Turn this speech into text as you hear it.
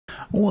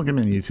Welcome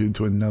in YouTube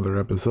to another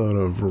episode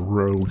of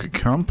Rogue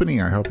Company.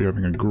 I hope you're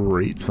having a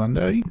great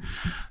Sunday.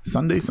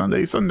 Sunday.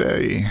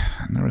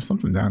 And there was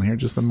something down here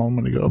just a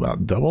moment ago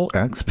about double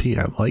XP.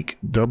 I like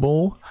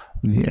double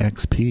the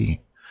XP.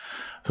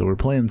 So we're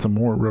playing some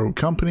more Rogue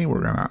Company.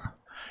 We're gonna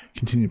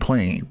continue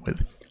playing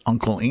with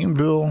Uncle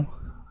Anvil.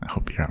 I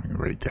hope you're having a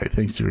great day.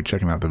 Thanks for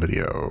checking out the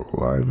video.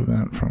 Live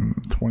event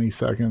from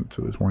 22nd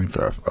to the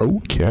 25th.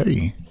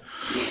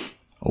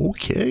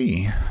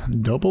 Okay.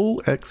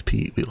 Double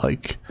XP. We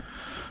like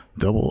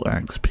double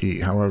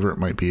XP. However, it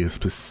might be a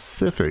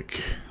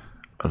specific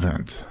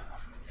event.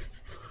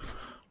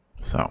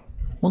 So,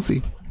 we'll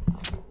see.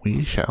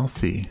 We shall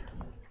see.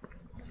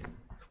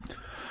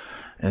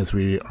 As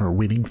we are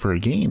waiting for a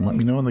game, let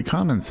me know in the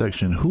comments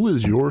section, who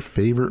is your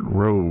favorite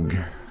rogue?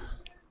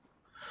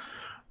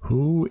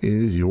 Who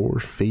is your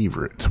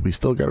favorite? We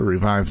still got to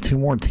revive 2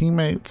 more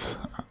teammates.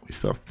 We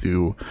still have to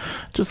do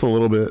just a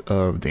little bit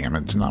of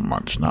damage. Not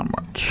much.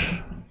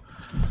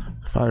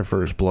 5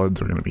 first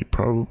bloods are going to be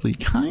probably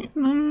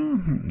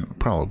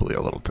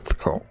a little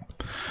difficult.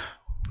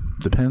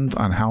 Depends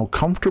on how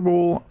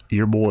comfortable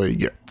your boy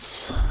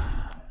gets.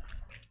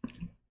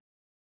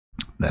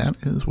 That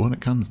is what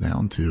it comes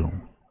down to.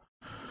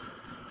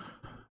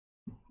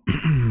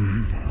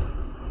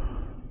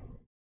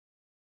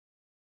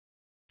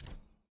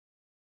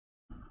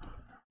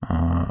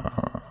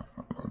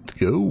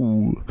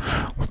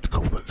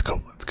 Let's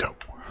go.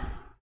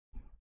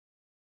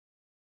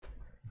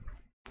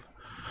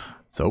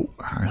 So,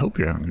 I hope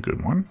you're having a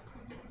good one.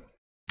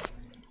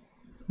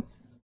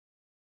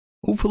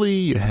 Hopefully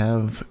you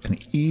have an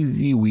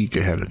easy week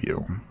ahead of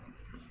you.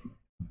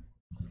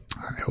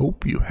 I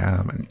hope you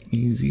have an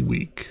easy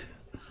week.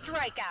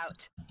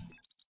 Strikeout.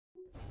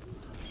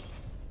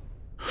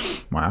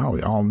 Wow,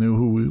 we all knew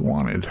who we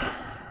wanted.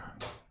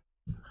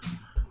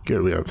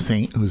 Good, we have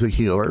Saint, who's a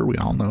healer. We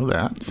all know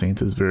that.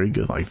 Saint is very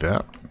good like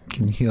that.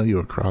 Can heal you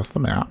across the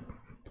map.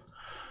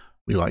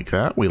 We like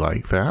that.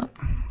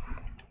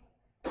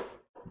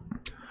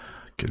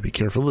 Gotta be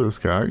careful of this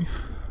guy.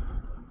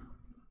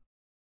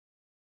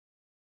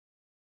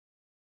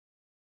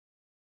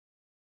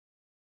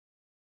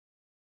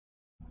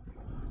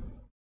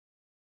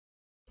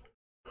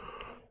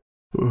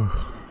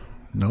 Ugh.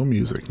 No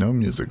music.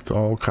 It's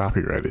all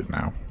copyrighted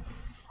now.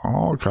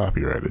 All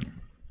copyrighted.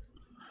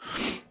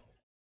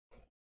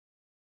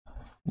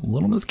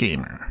 Little Miss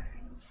Gamer.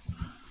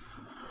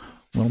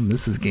 Little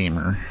Mrs.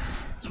 Gamer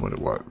is what it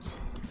was.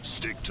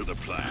 Stick to the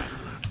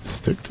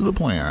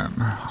plan.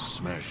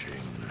 Smashing.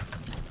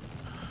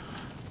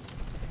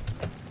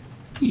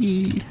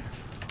 E.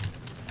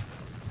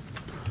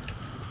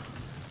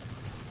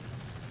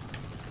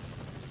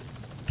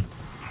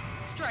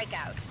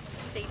 Strikeout.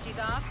 Safety's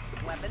off.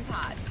 Weapons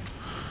hot.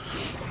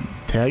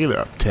 Tag it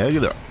up.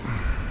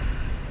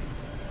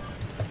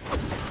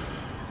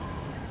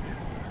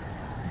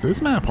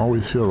 This map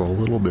always feels a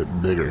little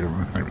bit bigger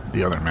than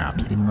the other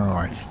maps, even though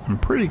I'm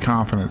pretty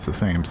confident it's the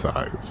same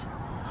size.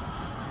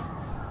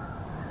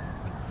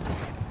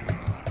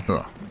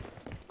 Ugh.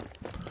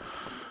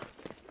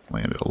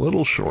 Landed a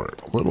little short.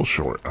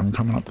 I'm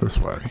coming up this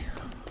way.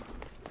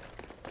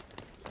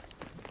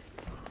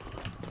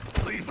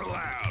 Please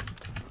allowed.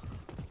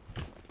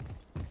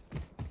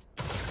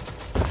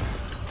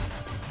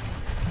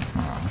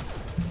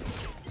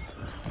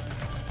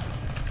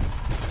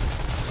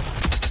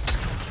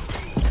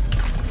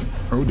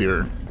 Oh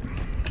dear.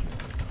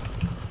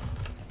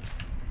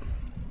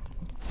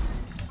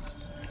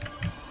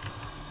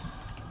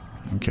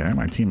 Okay,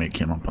 my teammate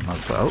came up on that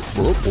side.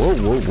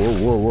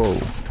 Whoa.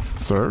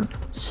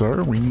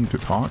 Sir, we need to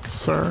talk,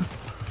 sir.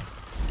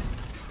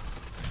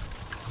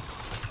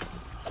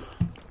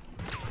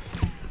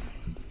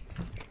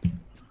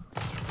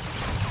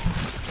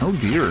 Oh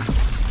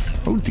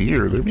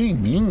dear, they're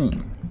being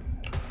mean.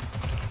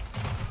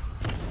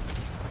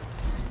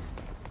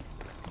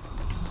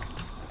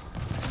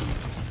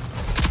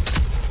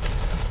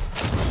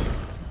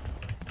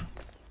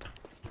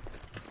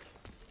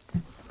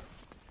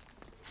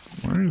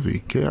 Where is he?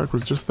 Kayak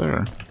was just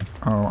there.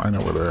 Oh, I know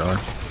where they are.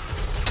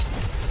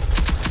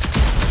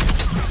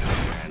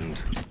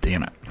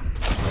 Damn it.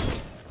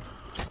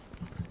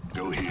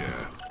 Go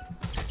here.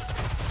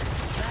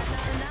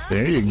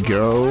 There you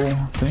go.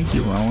 Thank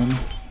you, Rowan.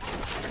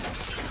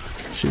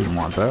 She didn't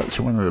want that.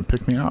 She wanted to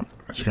pick me up.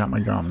 She got my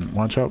gun.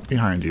 Watch out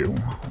behind you.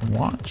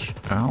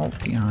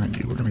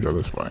 We're gonna go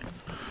this way.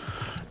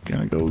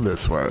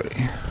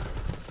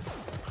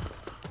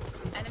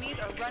 Enemies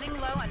are running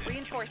low on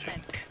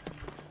reinforcements.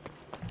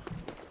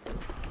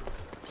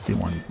 See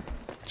one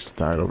just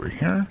died over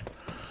here.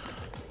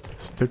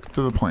 Stick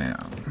to the plan.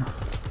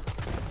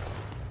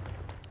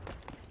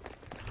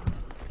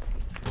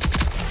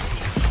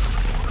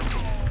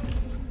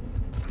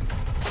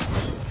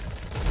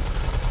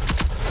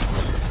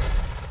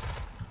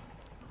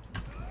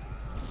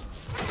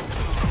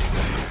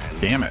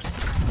 Damn it.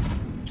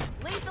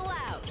 Lethal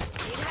out.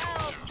 Need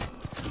help.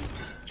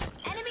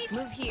 Enemies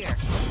move here.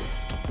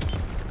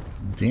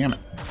 Damn it.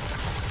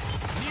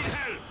 Need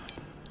help.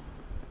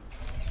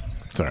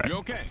 It's alright. You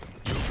okay?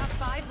 Tough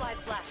 5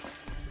 lives left.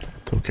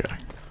 It's okay.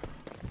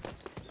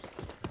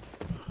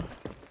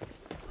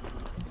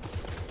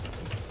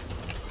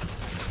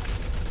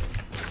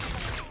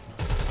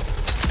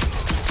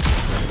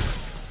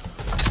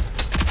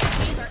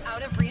 Enemies are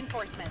out of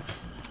reinforcements.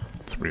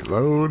 Let's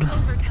reload.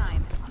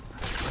 Overtime.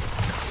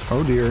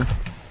 Oh dear.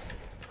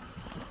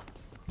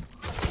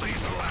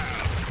 Please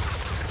allowed.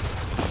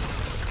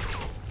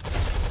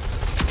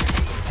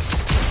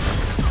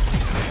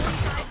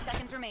 45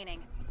 seconds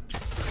remaining.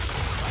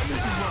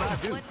 This is what I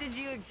do. What did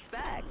you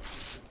expect?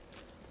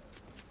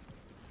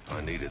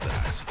 I needed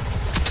that.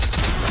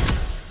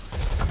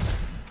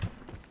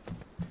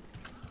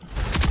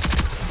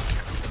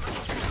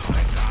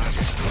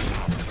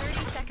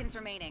 30 seconds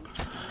remaining.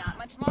 Not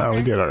much longer. Oh,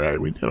 we did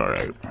alright. We did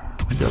alright.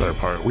 We did our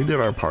part. We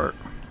did our part.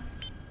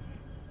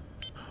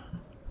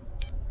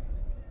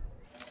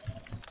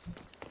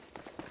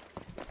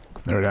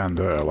 They're down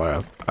to their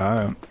last.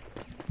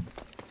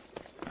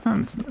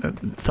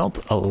 It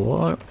felt a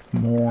lot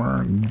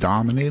more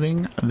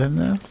dominating than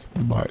this,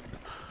 but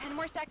 10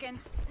 more seconds.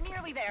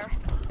 Nearly there.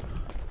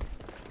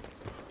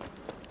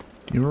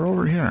 you were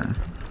over here.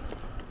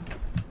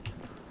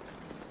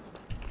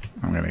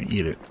 I'm gonna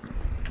eat it.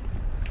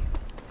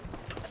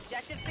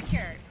 Objective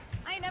secured.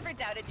 I never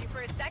doubted you for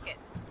a second.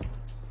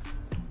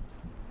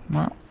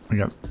 Well, we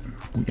got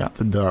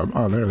the dub.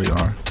 Oh, there they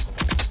are.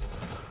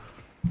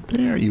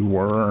 There you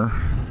were.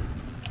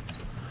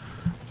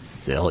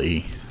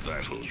 Silly.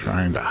 That'll do.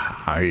 Trying to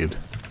hide.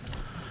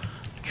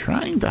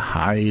 Trying to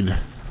hide.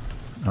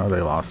 Oh,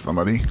 they lost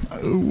somebody.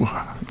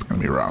 Oh, it's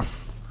gonna be rough.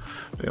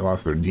 They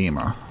lost their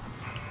Dima.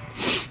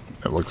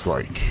 It looks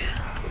like.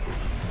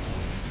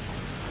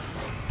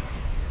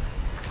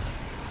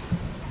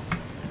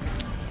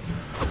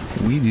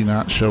 We do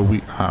not show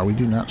we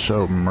do not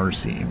show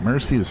mercy.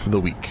 Mercy is for the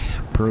weak.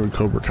 Per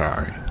Cobra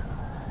Kai.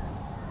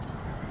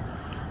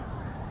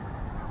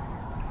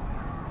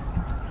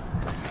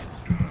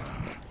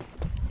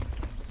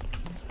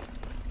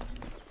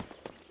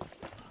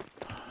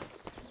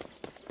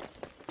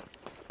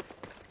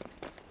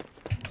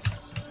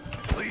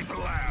 Please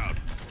allowed.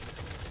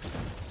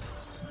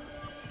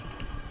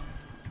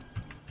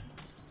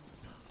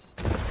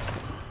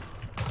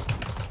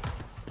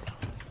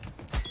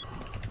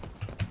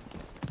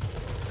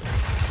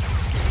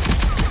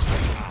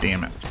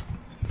 Damn it.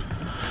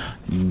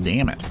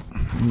 Damn it.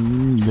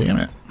 Damn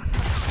it.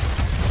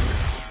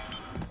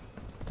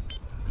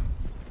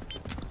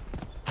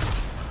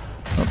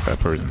 Oh, that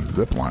person's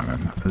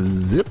ziplining.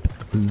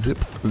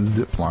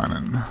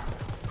 Ziplining.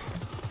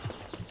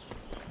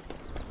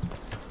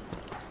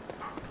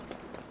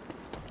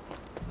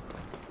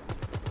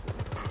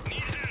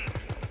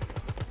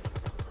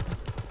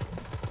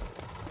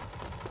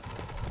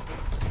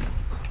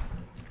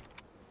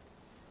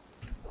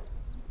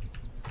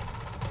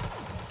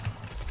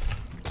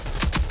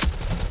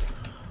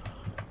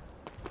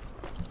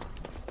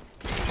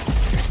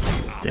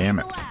 Damn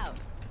it. Allowed.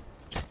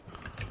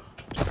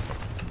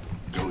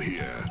 Go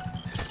here.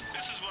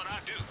 This is what I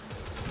do.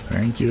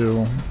 Thank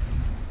you.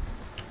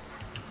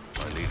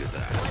 I needed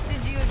that. What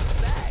did you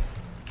expect?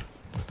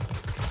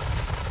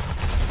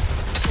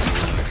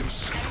 I can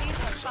see. Enemies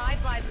have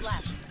 5 lives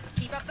left.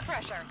 Keep up the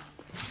pressure.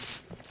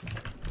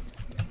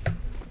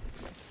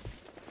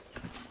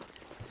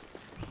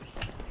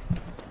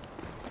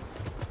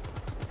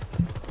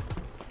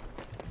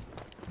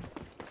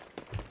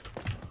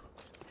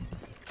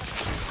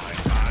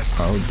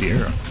 Oh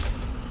dear.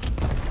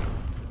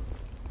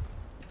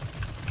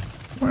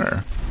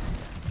 Where?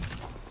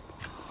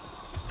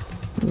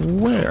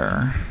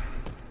 Where?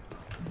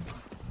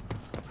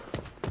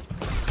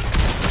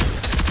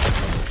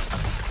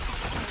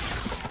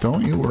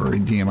 Don't you worry,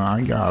 Dima.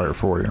 I got her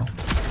for you.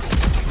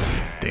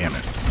 Damn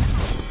it.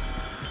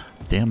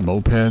 Damn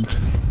moped.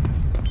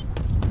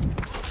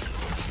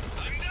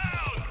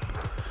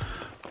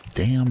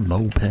 Damn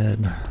moped.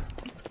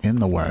 It's in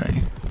the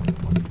way.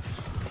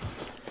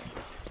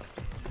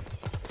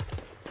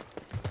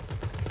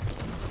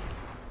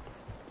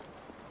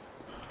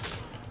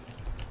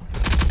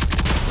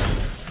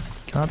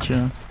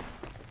 Gotcha.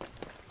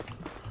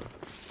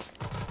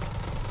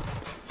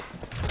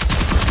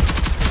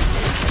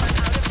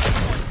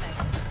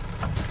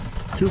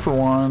 Two for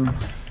one.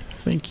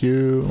 Thank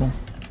you.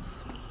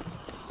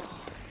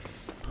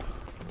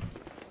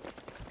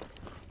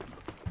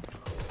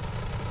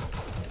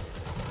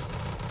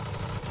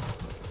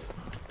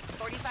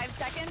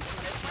 Seconds, and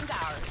this one's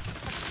ours.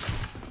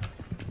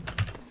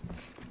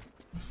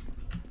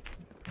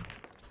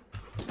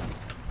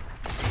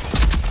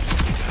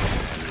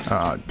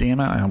 Damn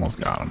it, I almost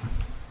got him.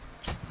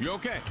 You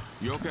okay?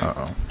 You okay?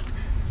 Uh-oh.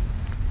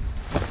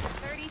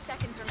 30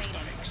 seconds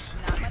remaining.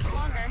 Not much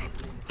longer.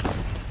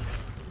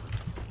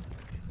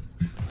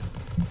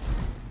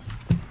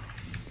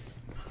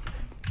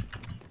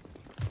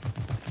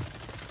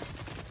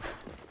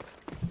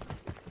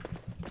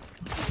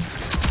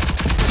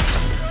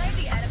 Destroy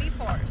the enemy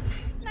force.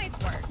 Nice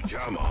work.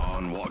 Come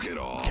on, walk it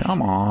off.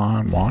 Come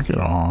on, walk it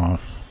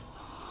off.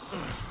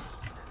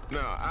 No,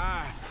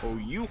 I owe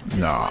you.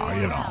 No,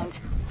 you don't. Round.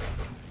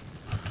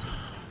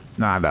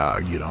 Nah,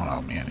 dog, you don't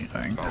owe me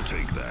anything. I'll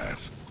take that.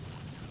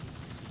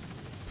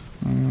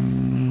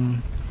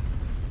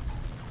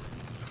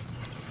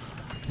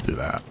 Do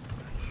that.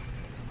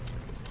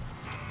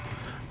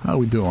 How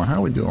we doing?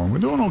 How we doing? We're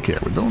doing okay.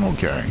 We're doing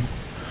okay.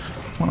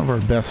 One of our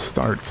best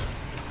starts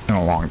in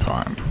a long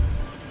time.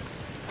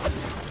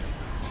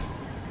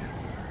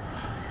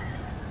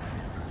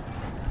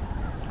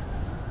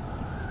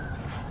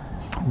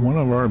 One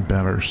of our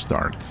better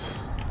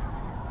starts.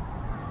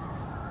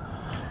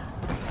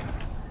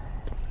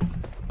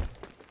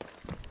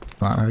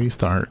 It's not how you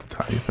start, it's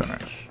how you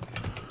finish.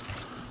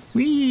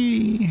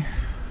 Whee!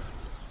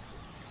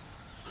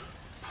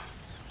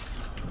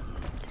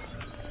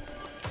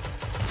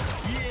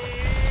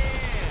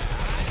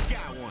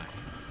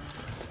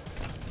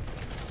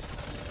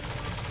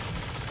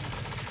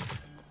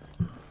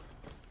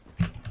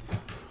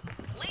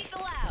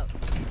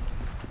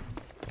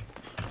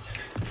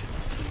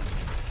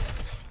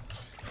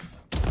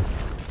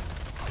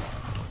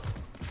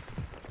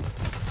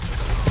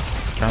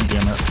 God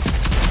damn it.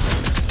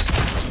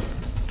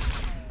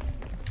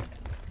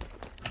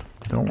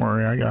 Don't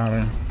worry, I got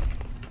her.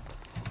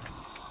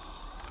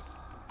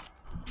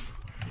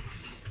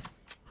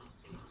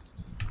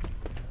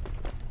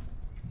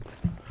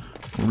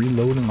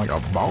 Reloading like a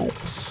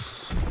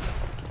boss.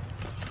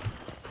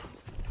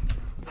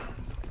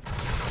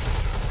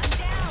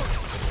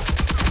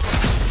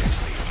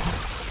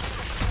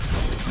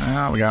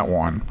 Ah, we got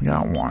one. We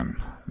got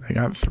one. They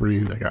got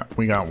three.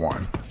 We got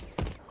one.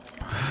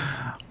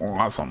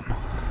 Awesome.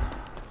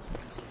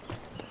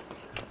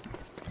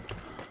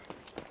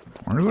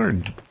 Where's our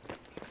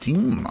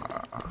team?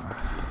 Oh,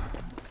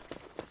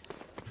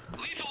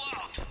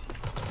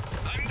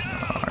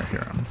 I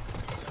hear him.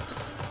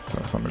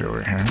 So somebody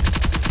over here. You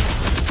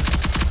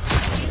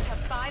have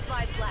 5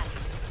 lives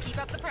left. Keep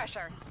up the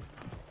pressure.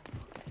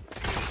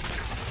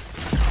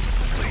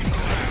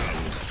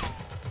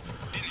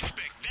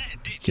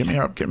 Get me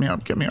up, get me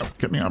up, get me up,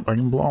 get me up. I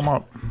can blow him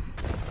up.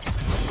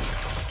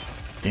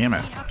 Damn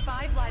it. You have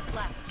 5 lives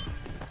left.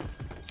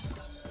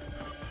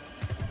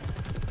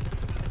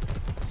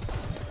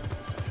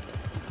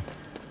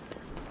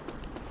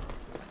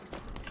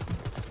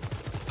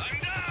 I'm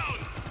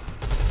down.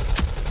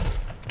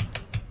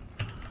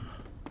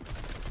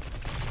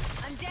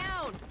 I'm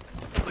down.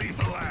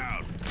 Lethal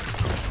out.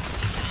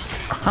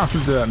 How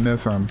did that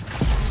miss him?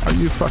 Are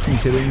you fucking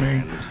kidding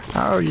me?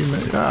 How are you?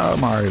 Oh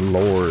my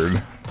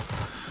lord.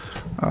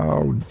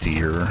 Oh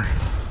dear.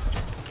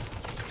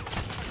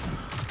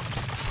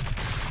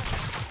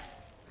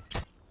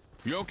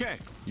 You okay?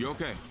 You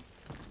okay?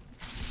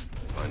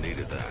 I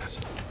needed that.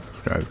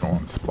 This guy's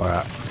going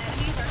splat.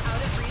 Enemies are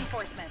out of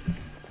reinforcements.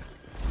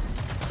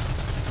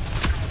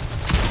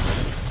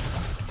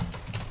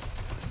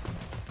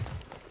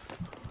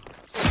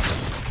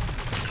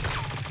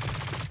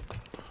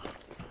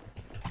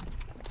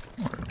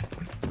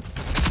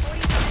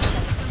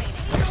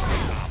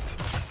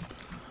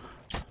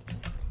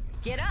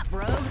 Get up,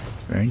 Rogue.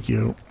 Thank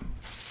you.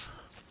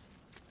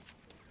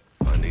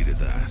 I needed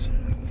that.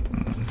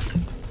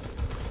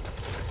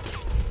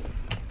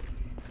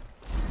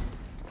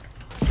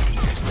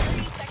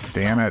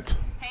 Damn it.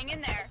 Hang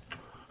in there.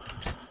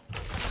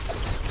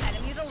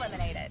 Enemies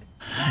eliminated.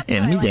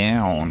 Enemy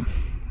down.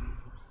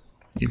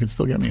 You can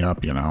still get me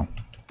up, you know.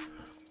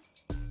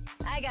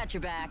 I got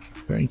your back.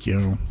 Thank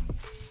you.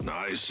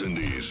 Nice and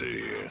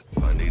easy.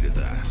 I needed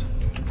that.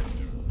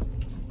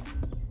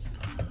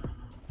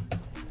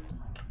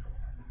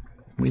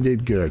 We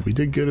did good. We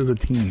did good as a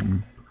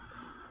team.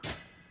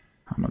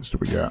 How much do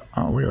we got?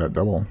 Oh, look at that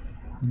double.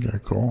 Okay,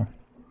 cool.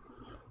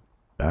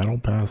 Battle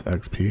Pass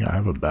XP. I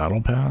have a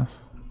Battle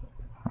Pass?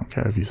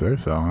 Okay, if you say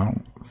so. I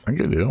don't think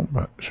I do,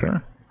 but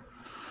sure.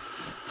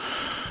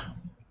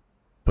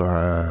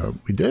 But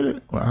we did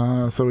it.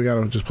 So we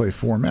gotta just play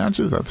 4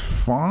 matches. That's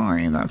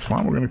fine. That's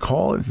fine. We're gonna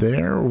call it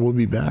there. We'll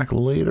be back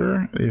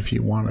later if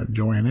you want to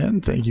join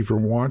in. Thank you for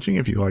watching.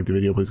 If you liked the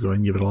video, please go ahead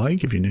and give it a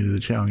like. If you're new to the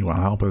channel and you want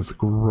to help us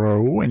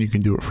grow, and you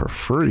can do it for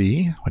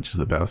free, which is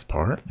the best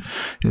part,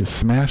 is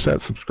smash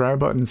that subscribe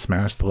button,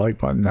 smash the like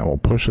button. That will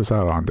push us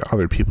out onto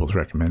other people's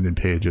recommended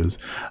pages.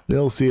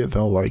 They'll see it,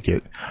 they'll like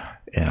it,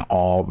 and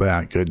all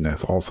that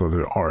goodness. Also,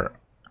 there are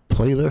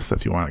playlist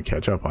if you want to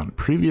catch up on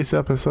previous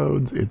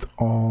episodes. It's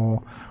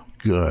all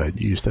good.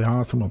 You stay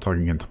awesome. We'll talk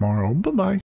again tomorrow. Bye bye.